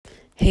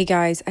Hey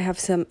guys, I have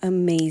some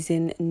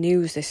amazing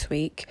news this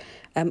week.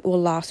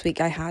 Last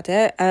week I had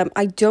it.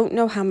 I don't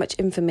know how much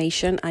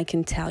information I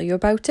can tell you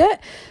about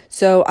it,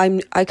 so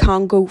I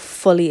can't go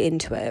fully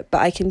into it, but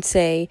I can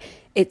say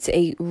it's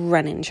a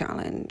running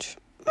challenge.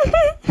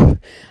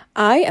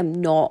 I am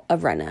not a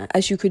runner,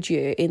 as you could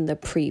hear in the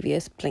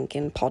previous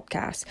Blinking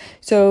podcast.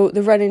 So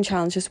the running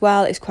challenge as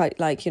well is quite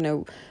like,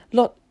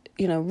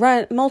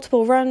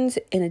 multiple runs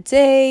in a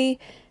day.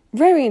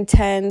 Very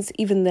intense,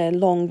 even the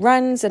long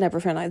runs and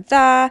everything like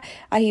that.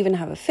 I even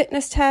have a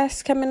fitness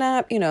test coming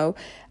up,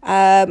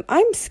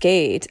 I'm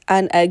scared.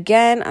 And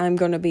again, I'm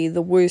going to be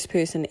the worst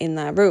person in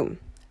that room.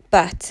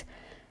 But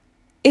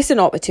it's an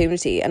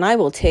opportunity and I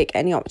will take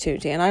any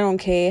opportunity. And I don't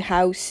care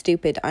how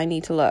stupid I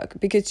need to look.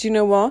 Because you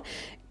know what?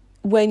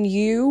 When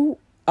you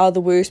are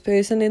the worst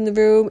person in the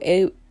room,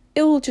 it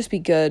will just be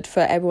good for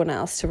everyone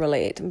else to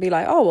relate and be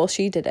like, oh, well,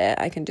 she did it.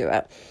 I can do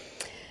it.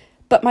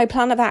 But my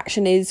plan of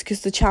action is,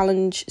 because the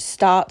challenge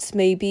starts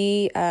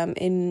maybe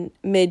in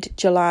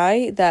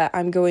mid-July, that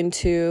I'm going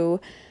to,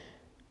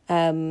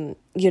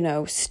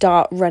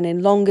 start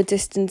running longer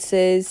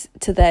distances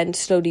to then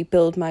slowly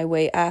build my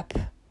way up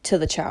to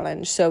the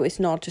challenge. So it's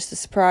not just a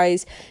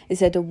surprise,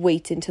 instead of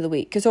wait into the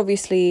week. Because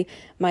obviously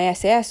my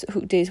SAS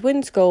Hoot Days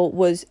Wins goal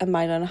was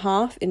 1.5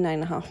 miles in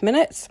 9.5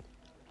 minutes,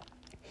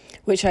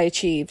 which I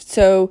achieved.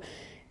 So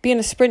being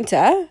a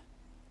sprinter...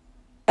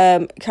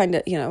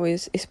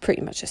 is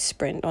pretty much a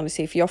sprint.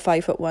 Honestly, if you're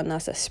 5'1",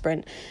 that's a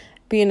sprint.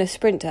 Being a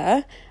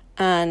sprinter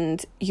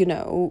and,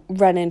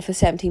 running for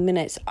 17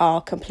 minutes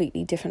are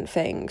completely different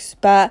things.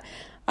 But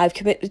I've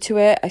committed to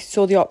it. I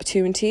saw the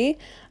opportunity.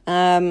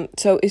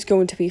 So it's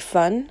going to be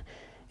fun.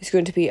 It's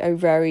going to be a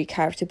very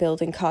character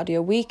building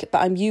cardio week.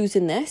 But I'm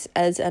using this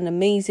as an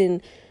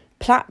amazing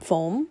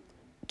platform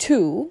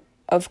to,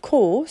 of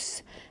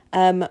course,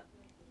 help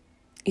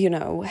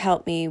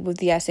me with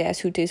the SAS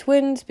Hoot Days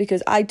Wins,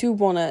 because I do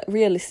want to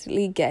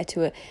realistically get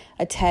to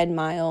a 10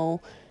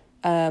 mile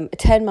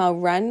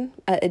run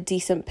at a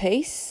decent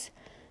pace,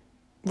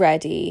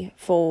 ready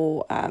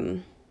for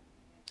SAS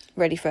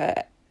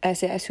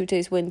Hoot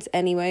Days Wins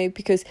anyway,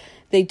 because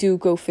they do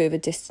go further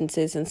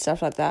distances and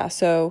stuff like that.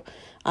 So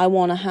I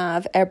want to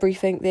have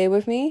everything there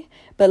with me.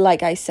 But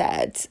like I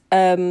said,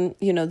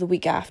 the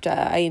week after,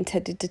 I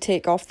intended to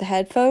take off the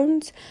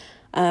headphones.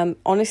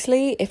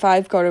 Honestly, if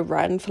I've got to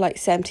run for like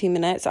 17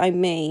 minutes, I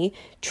may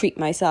treat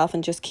myself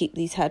and just keep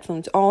these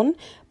headphones on.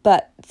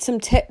 But some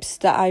tips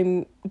that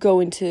I'm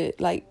going to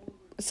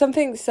some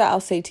things that I'll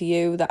say to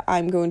you that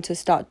I'm going to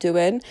start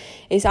doing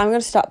is I'm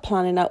going to start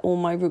planning out all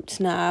my routes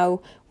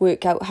now,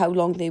 work out how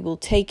long they will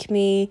take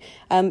me.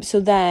 So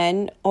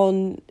then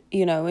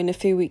in a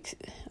few weeks,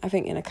 I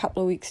think in a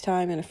couple of weeks'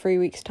 time, in a 3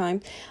 weeks'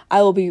 time,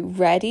 I will be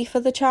ready for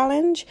the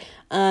challenge,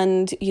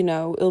 and,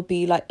 it'll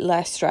be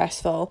less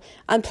stressful.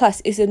 And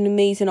plus, it's an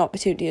amazing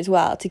opportunity as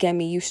well to get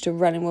me used to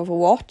running with a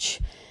watch.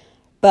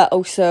 But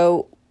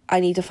also, I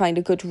need to find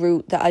a good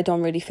route that I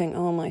don't really think,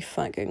 oh my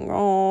fucking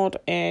god,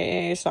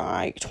 it's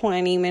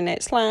 20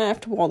 minutes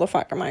left. What the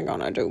fuck am I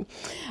gonna do?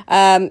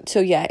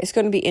 So yeah, it's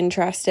going to be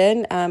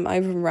interesting.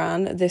 I've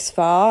ran this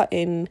far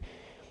in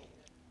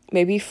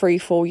maybe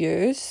 3-4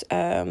 years,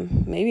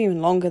 maybe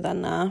even longer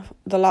than that.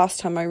 The last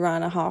time I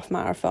ran a half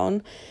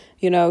marathon,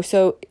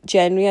 so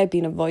generally I've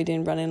been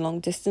avoiding running long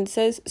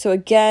distances. So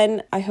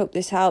again, I hope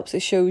this helps.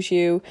 It shows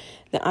you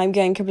that I'm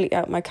getting completely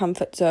out of my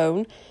comfort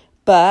zone.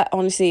 But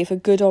honestly, if a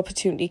good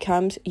opportunity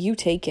comes, you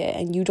take it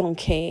and you don't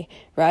care,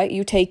 right?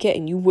 You take it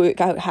and you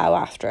work out how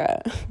after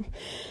it.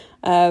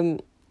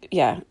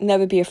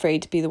 Never be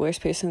afraid to be the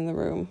worst person in the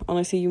room.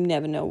 Honestly, you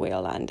never know where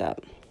you'll end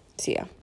up. See ya.